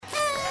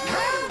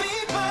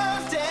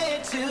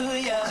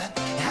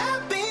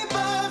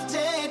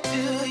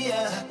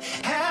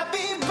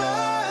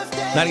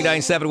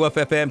99.7 Woof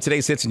FM,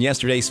 today's hits and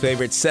yesterday's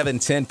favorites,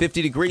 7:10,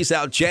 50 degrees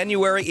out,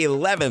 January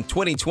 11th,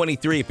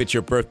 2023. If it's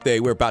your birthday,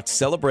 we're about to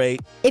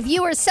celebrate. If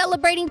you are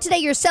celebrating today,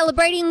 you're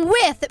celebrating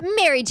with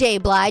Mary J.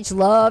 Blige.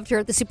 Loved her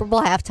at the Super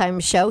Bowl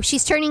halftime show.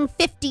 She's turning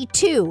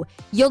 52.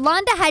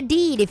 Yolanda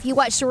Hadid, if you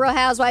watch The Real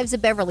Housewives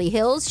of Beverly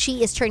Hills,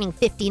 she is turning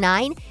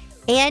 59.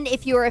 And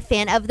if you're a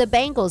fan of the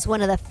Bangles,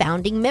 one of the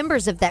founding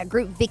members of that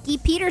group, Vicki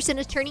Peterson,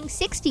 is turning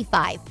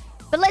 65.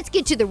 But let's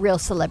get to the real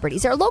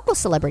celebrities, our local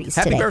celebrities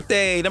today. Happy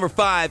birthday, number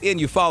 5 in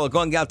You Follow,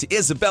 going out to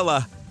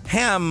Isabella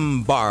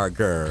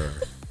Hamburger.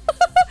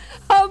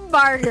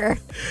 Hamburger.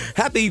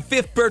 Happy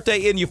 5th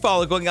birthday in You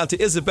Follow, going out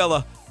to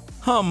Isabella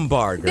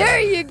Hamburger.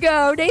 There you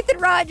go. Nathan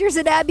Rogers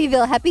in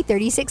Abbeville, happy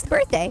 36th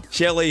birthday.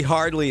 Shelley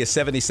Hardley is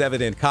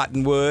 77 in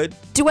Cottonwood.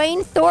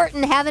 Dwayne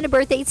Thornton having a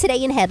birthday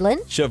today in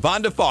Headland.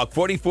 Shavonda Falk,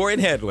 44 in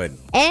Headland.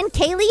 And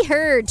Kaylee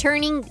Hurd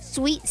turning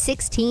sweet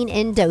 16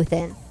 in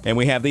Dothan. And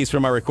we have these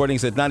from our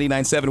recordings at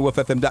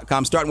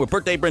 997woofm.com, starting with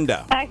Birthday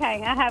Brenda.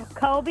 Okay, I have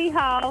Colby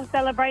Hall,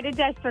 celebrated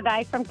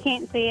yesterday from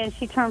Kensie, and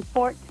she turned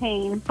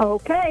 14.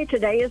 Okay,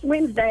 today is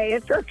Wednesday.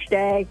 It's Church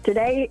Day.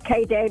 Today,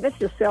 Kay Davis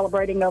is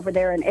celebrating over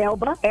there in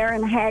Elba.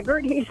 Aaron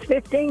Haggard, he's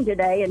 15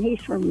 today, and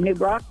he's from New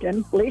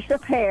Brockton. Lisa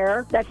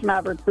Pear, that's my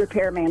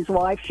repairman's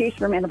wife. She's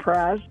from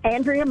Enterprise.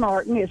 Andrea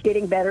Martin is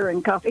getting better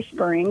in Coffee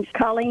Springs.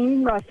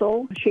 Colleen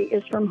Russell, she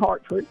is from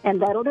Hartford.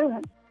 And that'll do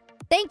it.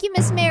 Thank you,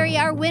 Miss Mary.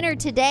 Our winner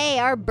today,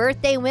 our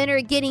birthday winner,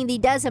 getting the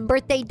dozen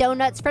birthday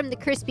donuts from the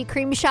Krispy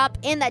Kreme shop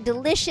and that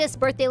delicious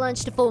birthday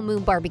lunch to Full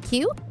Moon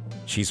Barbecue.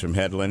 She's from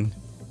Headland.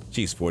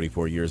 She's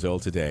 44 years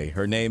old today.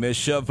 Her name is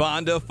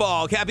Shavonda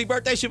Falk. Happy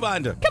birthday,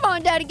 Shavonda. Come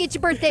on down and get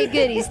your birthday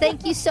goodies.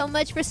 Thank you so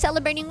much for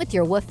celebrating with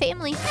your Woof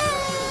family.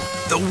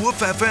 The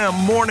Woof FM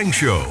Morning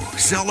Show,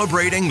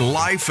 celebrating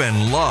life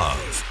and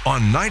love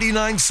on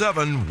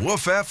 99.7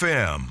 Woof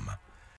FM.